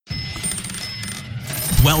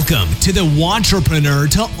Welcome to the Wantrepreneur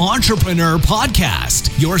to Entrepreneur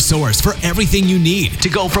podcast, your source for everything you need to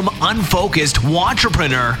go from unfocused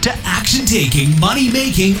wantrepreneur to action-taking,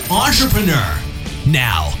 money-making entrepreneur.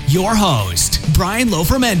 Now, your host, Brian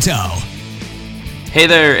Lofermento. Hey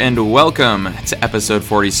there, and welcome to episode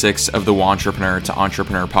 46 of the Wantrepreneur to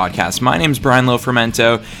Entrepreneur podcast. My name is Brian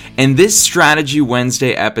Lofermento, and this Strategy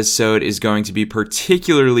Wednesday episode is going to be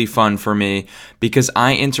particularly fun for me because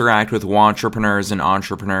I interact with wantrepreneurs and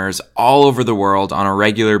entrepreneurs all over the world on a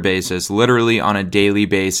regular basis, literally on a daily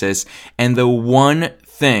basis, and the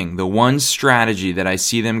one strategy that I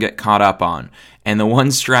see them get caught up on, and the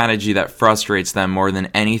one strategy that frustrates them more than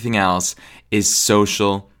anything else is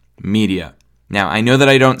social media. Now, I know that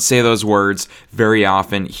I don't say those words very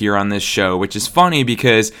often here on this show, which is funny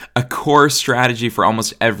because a core strategy for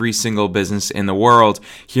almost every single business in the world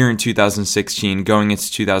here in 2016 going into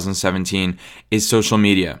 2017 is social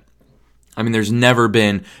media. I mean, there's never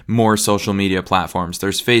been more social media platforms.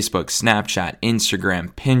 There's Facebook, Snapchat,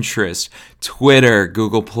 Instagram, Pinterest, Twitter,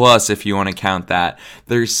 Google Plus, if you want to count that.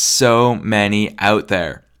 There's so many out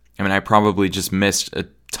there. I mean, I probably just missed a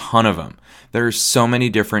ton of them. There are so many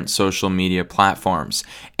different social media platforms.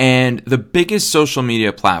 And the biggest social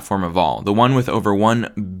media platform of all, the one with over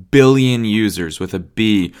 1 billion users with a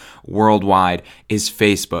B worldwide, is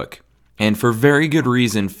Facebook. And for very good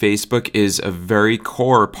reason, Facebook is a very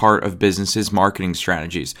core part of businesses' marketing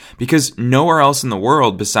strategies because nowhere else in the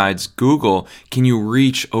world besides Google can you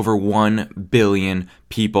reach over 1 billion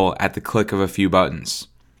people at the click of a few buttons.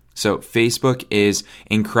 So Facebook is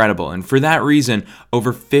incredible. And for that reason,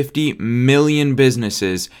 over 50 million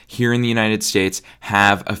businesses here in the United States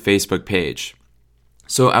have a Facebook page.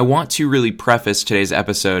 So I want to really preface today's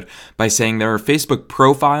episode by saying there are Facebook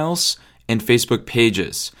profiles and Facebook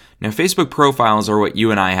pages. Now, Facebook profiles are what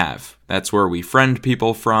you and I have. That's where we friend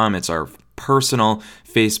people from. It's our personal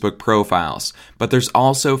Facebook profiles. But there's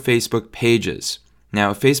also Facebook pages.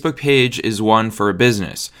 Now, a Facebook page is one for a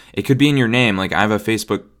business. It could be in your name, like I have a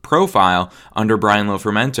Facebook profile under Brian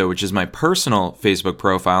Lofermento, which is my personal Facebook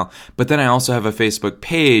profile, but then I also have a Facebook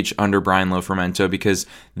page under Brian Lofermento because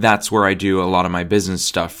that's where I do a lot of my business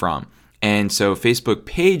stuff from. And so Facebook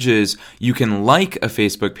pages, you can like a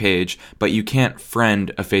Facebook page, but you can't friend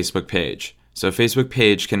a Facebook page. So a Facebook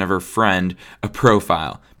page can never friend a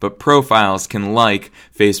profile, but profiles can like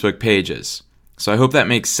Facebook pages. So I hope that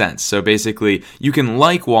makes sense. So basically, you can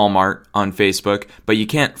like Walmart on Facebook, but you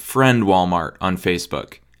can't friend Walmart on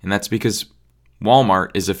Facebook. And that's because Walmart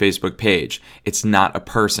is a Facebook page. It's not a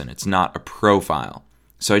person. It's not a profile.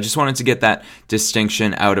 So I just wanted to get that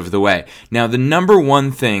distinction out of the way. Now, the number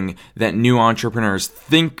one thing that new entrepreneurs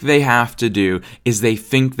think they have to do is they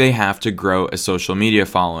think they have to grow a social media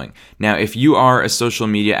following. Now, if you are a social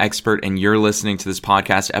media expert and you're listening to this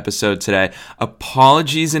podcast episode today,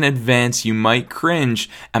 apologies in advance. You might cringe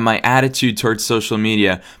at my attitude towards social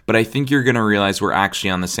media, but I think you're going to realize we're actually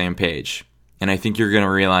on the same page. And I think you're going to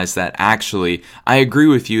realize that actually, I agree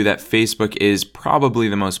with you that Facebook is probably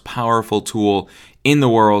the most powerful tool in the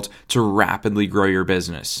world to rapidly grow your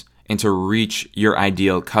business and to reach your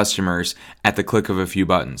ideal customers at the click of a few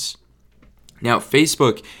buttons. Now,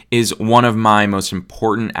 Facebook is one of my most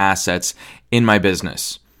important assets in my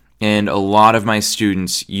business. And a lot of my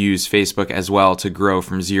students use Facebook as well to grow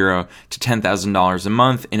from $0 to $10,000 a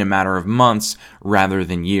month in a matter of months rather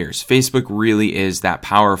than years. Facebook really is that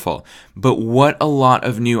powerful. But what a lot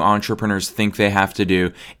of new entrepreneurs think they have to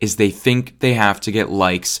do is they think they have to get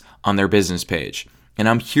likes on their business page. And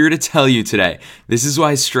I'm here to tell you today, this is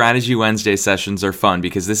why Strategy Wednesday sessions are fun,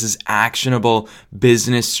 because this is actionable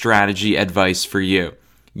business strategy advice for you.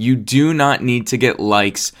 You do not need to get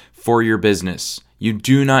likes for your business. You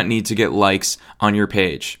do not need to get likes on your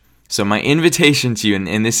page. So my invitation to you,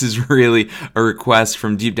 and this is really a request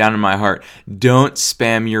from deep down in my heart, don't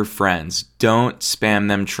spam your friends. Don't spam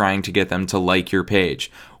them trying to get them to like your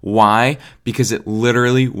page. Why? Because it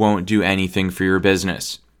literally won't do anything for your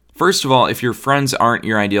business. First of all, if your friends aren't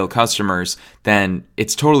your ideal customers, then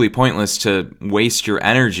it's totally pointless to waste your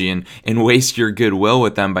energy and waste your goodwill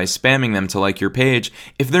with them by spamming them to like your page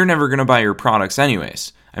if they're never going to buy your products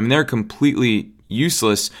anyways. I mean, they're completely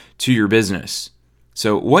useless to your business.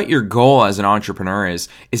 So what your goal as an entrepreneur is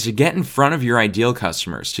to get in front of your ideal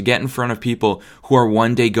customers, to get in front of people who are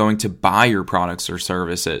one day going to buy your products or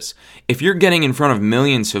services. If you're getting in front of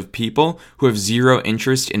millions of people who have zero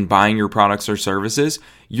interest in buying your products or services,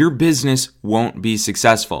 your business won't be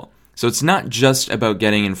successful. So it's not just about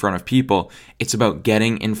getting in front of people, it's about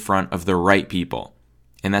getting in front of the right people.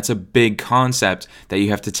 And that's a big concept that you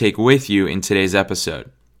have to take with you in today's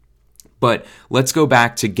episode. But let's go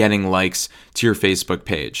back to getting likes to your Facebook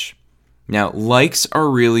page. Now, likes are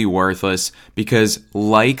really worthless because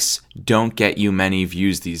likes don't get you many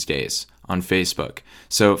views these days on Facebook.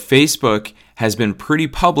 So Facebook has been pretty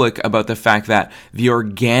public about the fact that the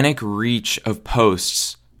organic reach of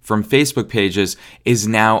posts from Facebook pages is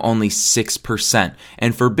now only 6%.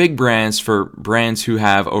 And for big brands, for brands who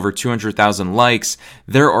have over 200,000 likes,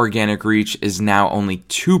 their organic reach is now only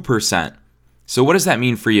 2%. So what does that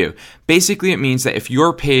mean for you? Basically, it means that if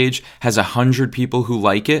your page has 100 people who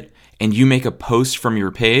like it, and you make a post from your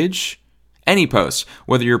page, any post,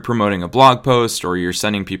 whether you're promoting a blog post or you're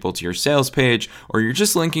sending people to your sales page or you're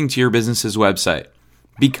just linking to your business's website,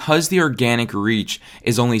 because the organic reach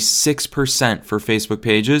is only 6% for Facebook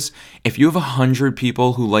pages, if you have 100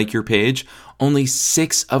 people who like your page, only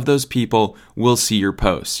 6 of those people will see your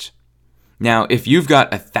post. Now, if you've got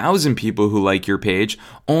 1,000 people who like your page,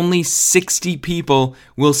 only 60 people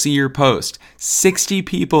will see your post. 60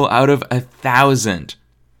 people out of 1,000.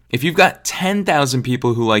 If you've got 10,000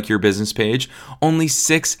 people who like your business page, only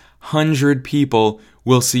 600 people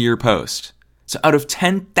will see your post. So out of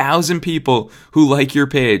 10,000 people who like your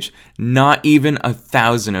page, not even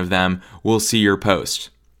 1,000 of them will see your post.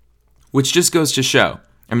 Which just goes to show,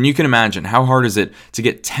 I mean, you can imagine how hard is it to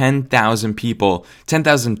get 10,000 people,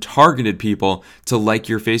 10,000 targeted people to like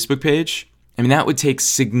your Facebook page? I mean, that would take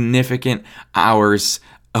significant hours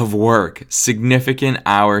of work, significant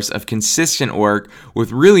hours of consistent work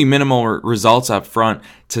with really minimal results up front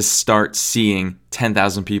to start seeing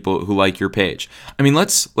 10,000 people who like your page. I mean,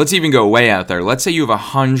 let's even go way out there. Let's say you have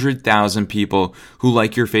 100,000 people who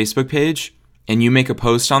like your Facebook page and you make a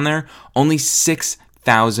post on there, only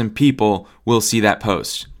 6,000 people will see that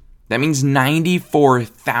post. That means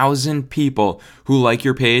 94,000 people who like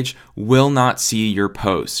your page will not see your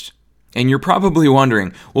post. And you're probably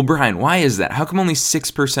wondering, well, Brian, why is that? How come only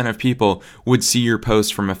 6% of people would see your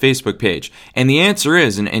post from a Facebook page? And the answer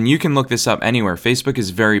is, and you can look this up anywhere, Facebook is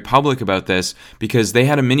very public about this because they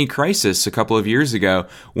had a mini crisis a couple of years ago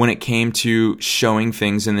when it came to showing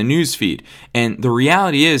things in the news feed. And the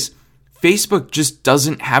reality is, Facebook just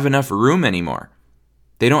doesn't have enough room anymore.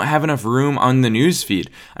 They don't have enough room on the news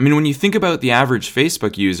feed. I mean, when you think about the average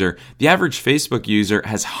Facebook user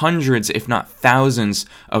has hundreds, if not thousands,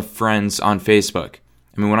 of friends on Facebook.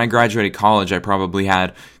 I mean, when I graduated college, I probably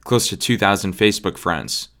had close to 2,000 Facebook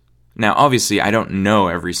friends. Now, obviously, I don't know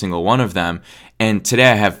every single one of them, and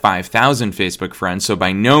today I have 5,000 Facebook friends, so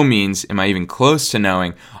by no means am I even close to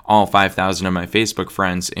knowing all 5,000 of my Facebook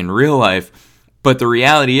friends in real life. But the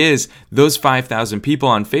reality is, those 5,000 people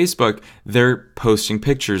on Facebook, they're posting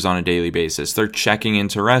pictures on a daily basis. They're checking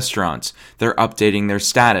into restaurants. They're updating their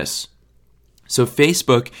status. So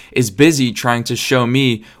Facebook is busy trying to show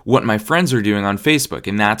me what my friends are doing on Facebook,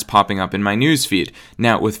 and that's popping up in my newsfeed.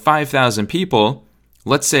 Now, with 5,000 people,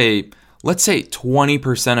 let's say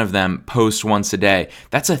 20% of them post once a day.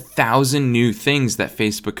 That's 1,000 new things that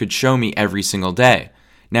Facebook could show me every single day.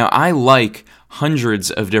 Now, I like hundreds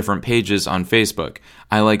of different pages on Facebook.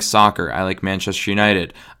 I like soccer. I like Manchester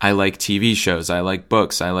United. I like TV shows. I like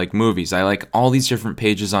books. I like movies. I like all these different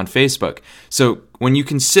pages on Facebook. So when you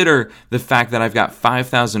consider the fact that I've got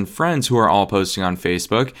 5,000 friends who are all posting on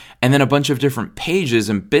Facebook, and then a bunch of different pages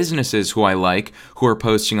and businesses who I like who are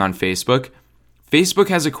posting on Facebook, Facebook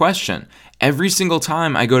has a question. Every single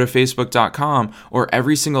time I go to Facebook.com or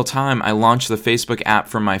every single time I launch the Facebook app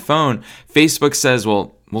from my phone, Facebook says,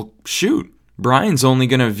 well, shoot, Brian's only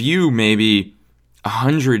going to view maybe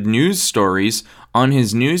 100 news stories on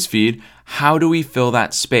his news feed. How do we fill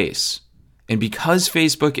that space? And because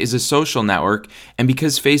Facebook is a social network, and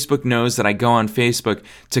because Facebook knows that I go on Facebook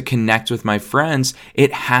to connect with my friends,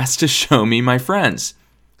 it has to show me my friends.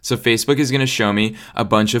 So Facebook is going to show me a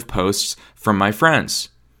bunch of posts from my friends.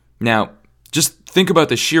 Now, just think about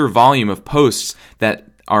the sheer volume of posts that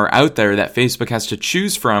are out there that Facebook has to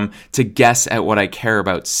choose from to guess at what I care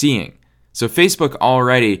about seeing. So Facebook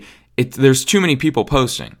already, there's too many people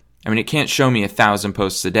posting. I mean, it can't show me 1,000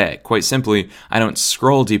 posts a day. Quite simply, I don't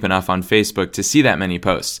scroll deep enough on Facebook to see that many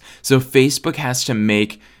posts. So Facebook has to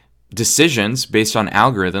make decisions based on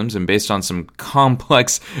algorithms and based on some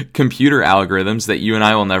complex computer algorithms that you and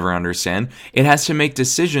I will never understand. It has to make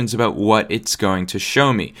decisions about what it's going to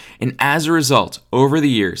show me. And as a result, over the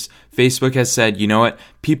years, Facebook has said, you know what?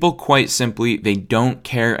 People quite simply, they don't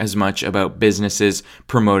care as much about businesses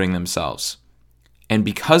promoting themselves. And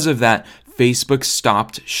because of that, Facebook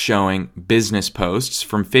stopped showing business posts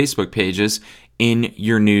from Facebook pages in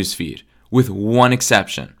your newsfeed, with one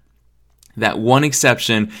exception. That one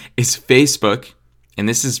exception is Facebook, and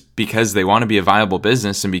this is because they want to be a viable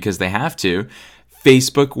business and because they have to.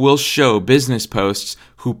 Facebook will show business posts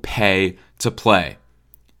who pay to play.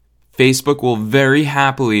 Facebook will very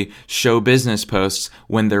happily show business posts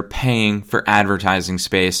when they're paying for advertising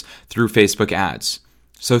space through Facebook ads.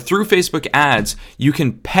 So through Facebook ads, you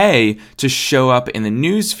can pay to show up in the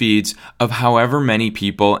news feeds of however many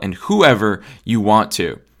people and whoever you want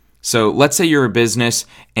to. So let's say you're a business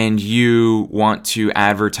and you want to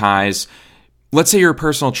advertise. Let's say you're a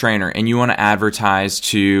personal trainer and you want to advertise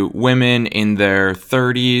to women in their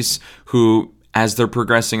 30s who, as they're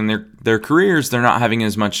progressing in their careers, they're not having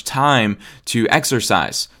as much time to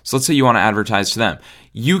exercise. So let's say you want to advertise to them.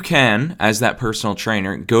 You can, as that personal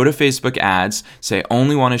trainer, go to Facebook ads, say,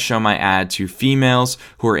 only want to show my ad to females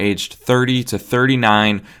who are aged 30 to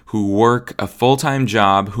 39, who work a full-time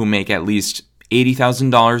job, who make at least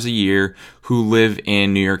 $80,000 a year, who live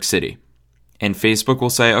in New York City. And Facebook will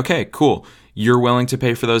say, okay, cool. You're willing to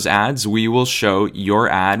pay for those ads. We will show your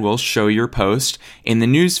ad, we'll show your post in the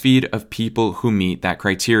newsfeed of people who meet that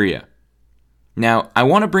criteria. Now, I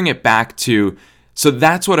want to bring it back to, so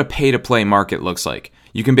that's what a pay-to-play market looks like.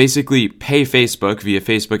 You can basically pay Facebook via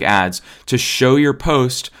Facebook ads to show your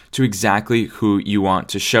post to exactly who you want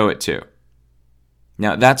to show it to.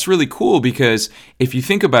 Now, that's really cool because if you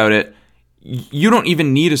think about it, you don't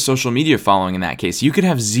even need a social media following in that case. You could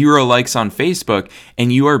have 0 likes on Facebook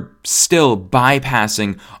and you are still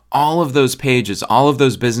bypassing all of those pages, all of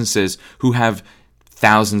those businesses who have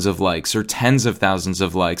thousands of likes or tens of thousands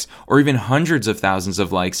of likes or even hundreds of thousands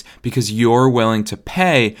of likes because you're willing to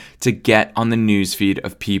pay to get on the newsfeed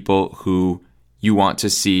of people who you want to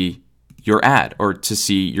see your ad or to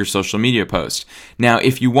see your social media post. Now,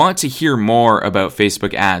 if you want to hear more about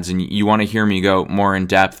Facebook ads and you want to hear me go more in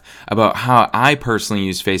depth about how I personally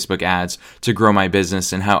use Facebook ads to grow my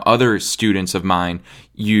business and how other students of mine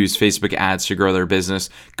use Facebook ads to grow their business,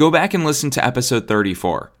 go back and listen to episode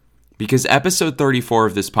 34. Because episode 34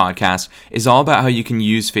 of this podcast is all about how you can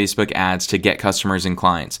use Facebook ads to get customers and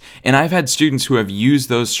clients. And I've had students who have used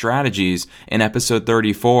those strategies in episode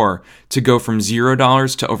 34 to go from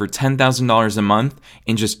 $0 to over $10,000 a month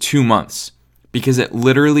in just 2 months. Because it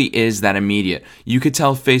literally is that immediate. You could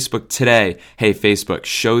tell Facebook today, hey, Facebook,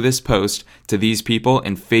 show this post to these people,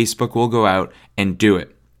 and Facebook will go out and do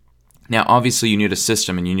it. Now, obviously, you need a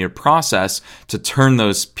system and you need a process to turn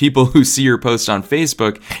those people who see your post on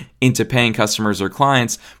Facebook into paying customers or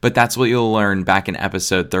clients, but that's what you'll learn back in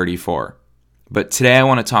episode 34. But today I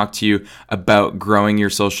want to talk to you about growing your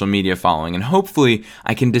social media following, and hopefully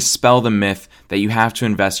I can dispel the myth that you have to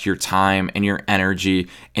invest your time and your energy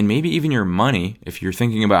and maybe even your money, if you're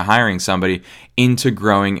thinking about hiring somebody, into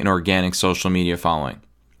growing an organic social media following.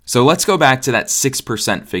 So let's go back to that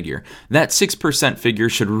 6% figure. That 6% figure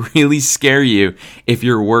should really scare you if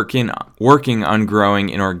you're working on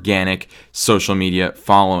growing an organic social media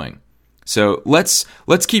following. So let's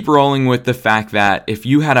keep rolling with the fact that if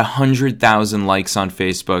you had 100,000 likes on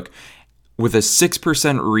Facebook with a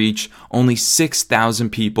 6% reach, only 6,000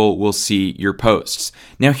 people will see your posts.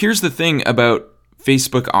 Now here's the thing about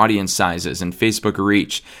Facebook audience sizes and Facebook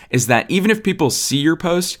reach is that even if people see your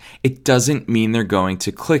post, it doesn't mean they're going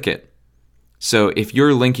to click it. So if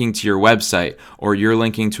you're linking to your website, or you're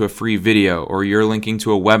linking to a free video, or you're linking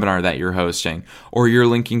to a webinar that you're hosting, or you're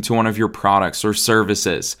linking to one of your products or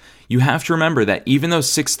services, you have to remember that even though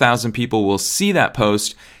 6,000 people will see that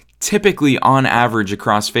post, typically on average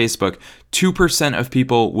across Facebook, 2% of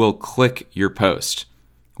people will click your post.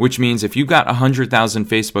 Which means if you've got 100,000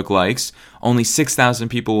 Facebook likes, only 6,000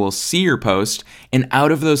 people will see your post, and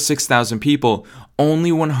out of those 6,000 people,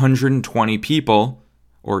 only 120 people,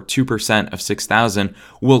 or 2% of 6,000,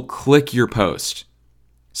 will click your post.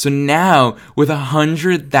 So now, with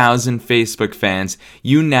 100,000 Facebook fans,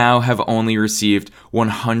 you now have only received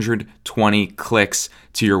 120 clicks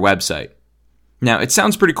to your website. Now, it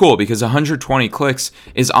sounds pretty cool because 120 clicks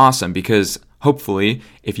is awesome because hopefully,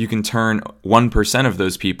 if you can turn 1% of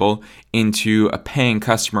those people into a paying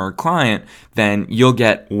customer or client, then you'll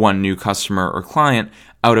get one new customer or client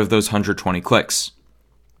out of those 120 clicks.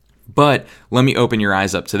 But let me open your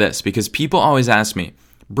eyes up to this because people always ask me,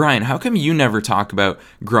 Brian, how come you never talk about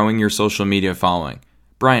growing your social media following?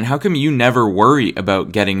 Brian, how come you never worry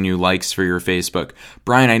about getting new likes for your Facebook?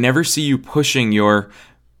 Brian, I never see you pushing your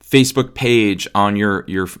Facebook page on your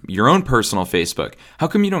own personal Facebook. How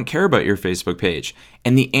come you don't care about your Facebook page?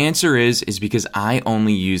 And the answer is because I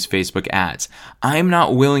only use Facebook ads. I'm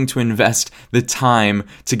not willing to invest the time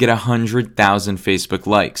to get 100,000 Facebook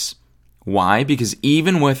likes. Why? Because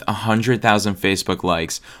even with 100,000 Facebook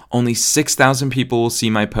likes, only 6,000 people will see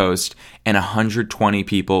my post and 120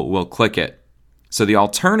 people will click it. So the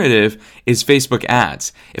alternative is Facebook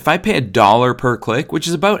ads. If I pay $1 per click, which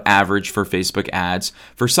is about average for Facebook ads,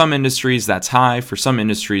 for some industries that's high, for some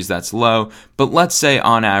industries that's low, but let's say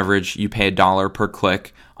on average you pay $1 per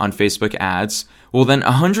click on Facebook ads, well then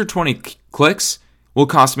 120 clicks will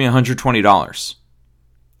cost me $120.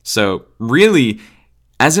 So really,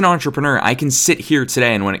 as an entrepreneur, I can sit here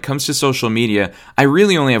today, and when it comes to social media, I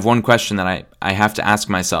really only have one question that I have to ask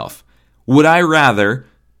myself. Would I rather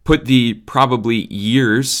put the probably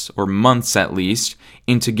years or months at least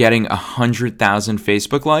into getting 100,000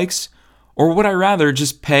 Facebook likes? Or would I rather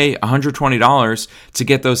just pay $120 to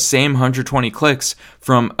get those same 120 clicks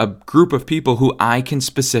from a group of people who I can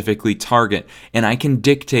specifically target, and I can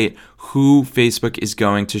dictate who Facebook is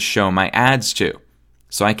going to show my ads to?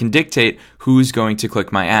 So I can dictate who's going to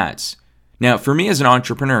click my ads. Now, for me as an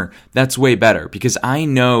entrepreneur, that's way better because I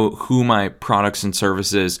know who my products and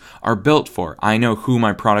services are built for. I know who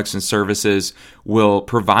my products and services will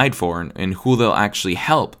provide for and who they'll actually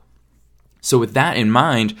help. So with that in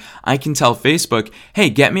mind, I can tell Facebook, hey,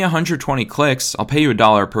 get me 120 clicks, I'll pay you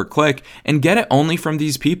 $1 per click, and get it only from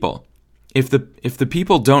these people. If the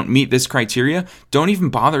people don't meet this criteria, don't even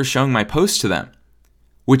bother showing my post to them.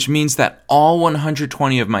 Which means that all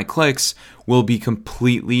 120 of my clicks will be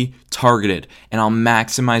completely targeted, and I'll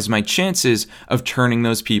maximize my chances of turning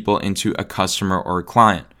those people into a customer or a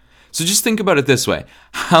client. So just think about it this way.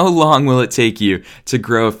 How long will it take you to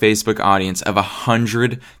grow a Facebook audience of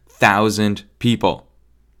 100,000 people?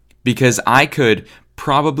 Because I could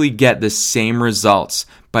probably get the same results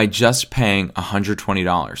by just paying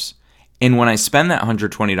 $120. And when I spend that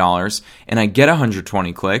 $120 and I get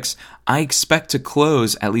 120 clicks, I expect to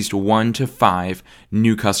close at least 1 to 5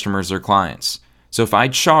 new customers or clients. So if I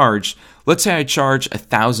charge, let's say I charge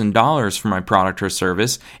 $1,000 for my product or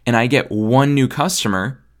service and I get 1 new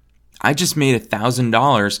customer, I just made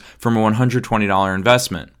 $1,000 from a $120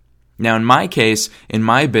 investment. Now in my case, in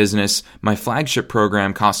my business, my flagship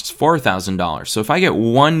program costs $4,000. So if I get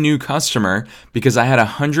 1 new customer because I had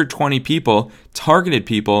 120 people, targeted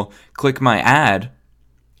people, click my ad,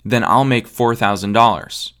 then I'll make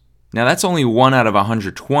 $4,000. Now that's only 1 out of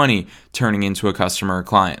 120 turning into a customer or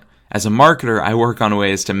client. As a marketer, I work on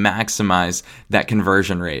ways to maximize that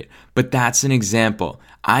conversion rate. But that's an example.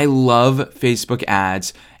 I love Facebook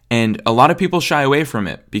ads, and a lot of people shy away from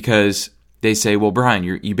it because they say, well, Brian,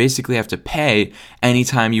 you basically have to pay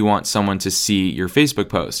anytime you want someone to see your Facebook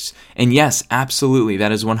posts. And yes, absolutely,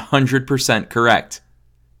 that is 100% correct.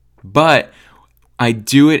 But I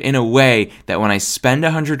do it in a way that when I spend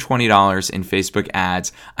 $120 in Facebook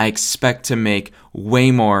ads, I expect to make way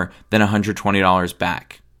more than $120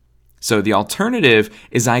 back. So the alternative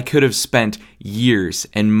is I could have spent years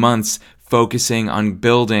and months focusing on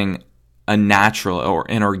building a natural or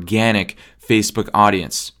an organic Facebook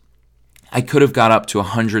audience. I could have got up to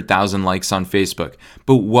 100,000 likes on Facebook,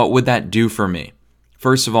 but what would that do for me?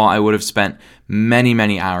 First of all, I would have spent many,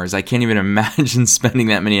 many hours. I can't even imagine spending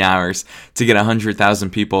that many hours to get 100,000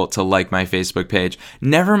 people to like my Facebook page.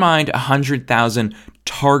 Never mind 100,000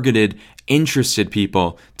 targeted, interested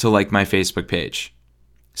people to like my Facebook page.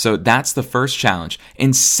 So that's the first challenge.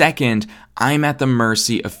 And second, I'm at the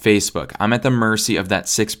mercy of Facebook. I'm at the mercy of that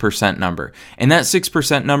 6% number. And that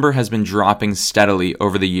 6% number has been dropping steadily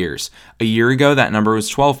over the years. A year ago, that number was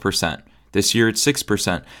 12%. This year, it's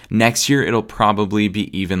 6%. Next year, it'll probably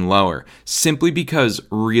be even lower, simply because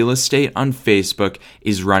real estate on Facebook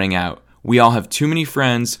is running out. We all have too many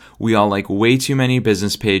friends. We all like way too many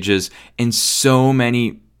business pages, and so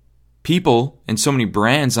many people and so many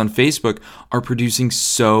brands on Facebook are producing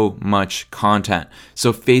so much content.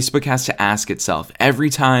 So Facebook has to ask itself every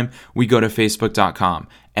time we go to facebook.com,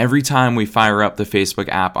 every time we fire up the Facebook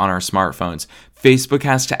app on our smartphones, Facebook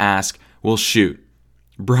has to ask, well, shoot,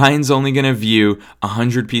 Brian's only going to view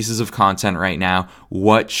 100 pieces of content right now.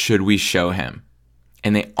 What should we show him?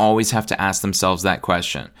 And they always have to ask themselves that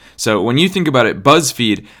question. So when you think about it,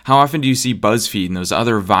 BuzzFeed, how often do you see BuzzFeed and those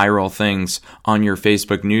other viral things on your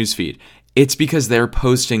Facebook newsfeed? It's because they're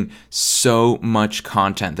posting so much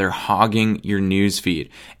content. They're hogging your newsfeed.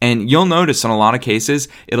 And you'll notice in a lot of cases,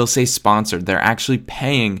 it'll say sponsored. They're actually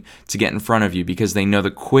paying to get in front of you because they know the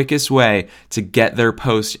quickest way to get their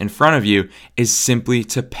post in front of you is simply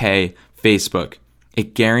to pay Facebook.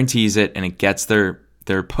 It guarantees it, and it gets their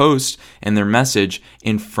post and their message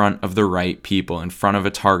in front of the right people, in front of a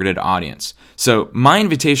targeted audience. So my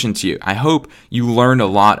invitation to you, I hope you learned a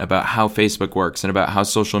lot about how Facebook works and about how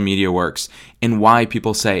social media works and why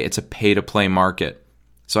people say it's a pay-to-play market.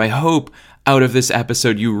 So I hope out of this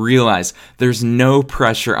episode, you realize there's no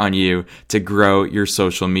pressure on you to grow your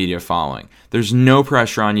social media following. There's no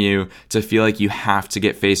pressure on you to feel like you have to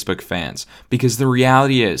get Facebook fans, because the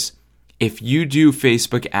reality is, if you do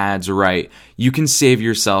Facebook ads right, you can save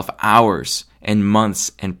yourself hours and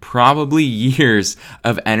months and probably years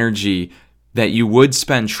of energy that you would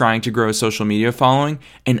spend trying to grow a social media following,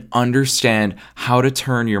 and understand how to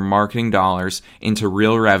turn your marketing dollars into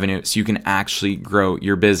real revenue so you can actually grow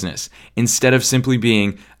your business instead of simply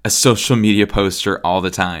being a social media poster all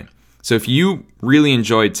the time. So if you really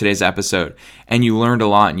enjoyed today's episode and you learned a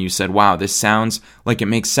lot and you said, wow, this sounds like it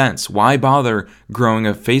makes sense. Why bother growing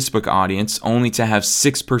a Facebook audience only to have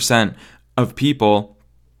 6% of people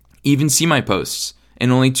even see my posts?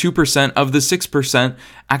 And only 2% of the 6%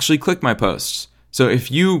 actually click my posts. So if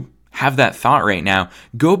you have that thought right now,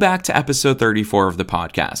 go back to episode 34 of the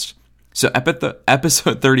podcast. So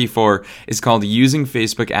episode 34 is called Using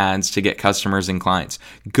Facebook Ads to Get Customers and Clients.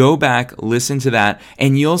 Go back, listen to that,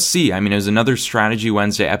 and you'll see, it was another Strategy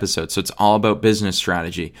Wednesday episode, so it's all about business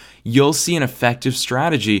strategy. You'll see an effective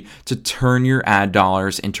strategy to turn your ad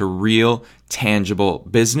dollars into real, tangible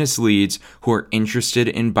business leads who are interested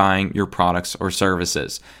in buying your products or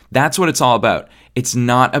services. That's what it's all about. It's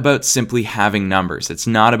not about simply having numbers. It's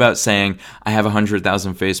not about saying, I have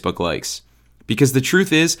 100,000 Facebook likes. Because the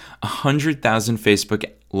truth is, 100,000 Facebook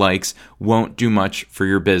likes won't do much for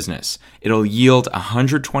your business. It'll yield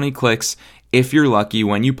 120 clicks if you're lucky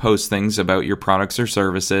when you post things about your products or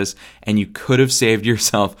services, and you could have saved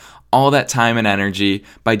yourself all that time and energy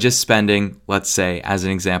by just spending, let's say, as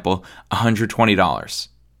an example, $120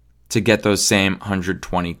 to get those same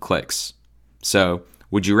 120 clicks. So,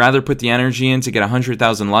 would you rather put the energy in to get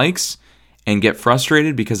 100,000 likes and get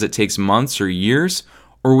frustrated because it takes months or years?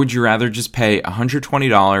 Or would you rather just pay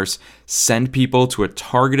 $120, send people to a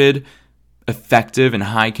targeted, effective, and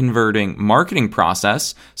high-converting marketing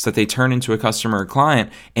process so that they turn into a customer or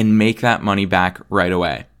client and make that money back right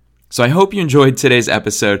away? So I hope you enjoyed today's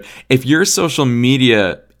episode. If you're a social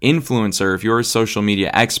media influencer, if you're a social media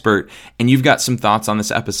expert and you've got some thoughts on this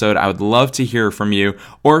episode, I would love to hear from you.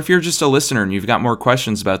 Or if you're just a listener and you've got more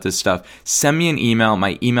questions about this stuff, send me an email.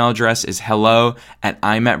 My email address is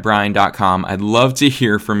hello@imetbrian.com. I'd love to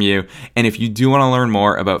hear from you. And if you do want to learn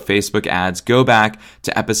more about Facebook ads, go back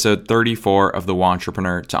to episode 34 of the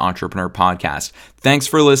Wantrepreneur to Entrepreneur podcast. Thanks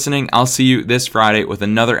for listening. I'll see you this Friday with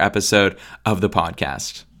another episode of the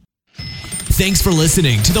podcast. Thanks for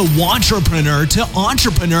listening to the Wantrepreneur to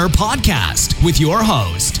Entrepreneur podcast with your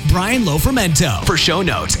host, Brian Lofermento. For show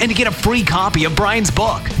notes and to get a free copy of Brian's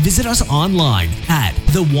book, visit us online at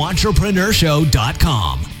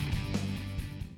thewantrepreneurShow.com.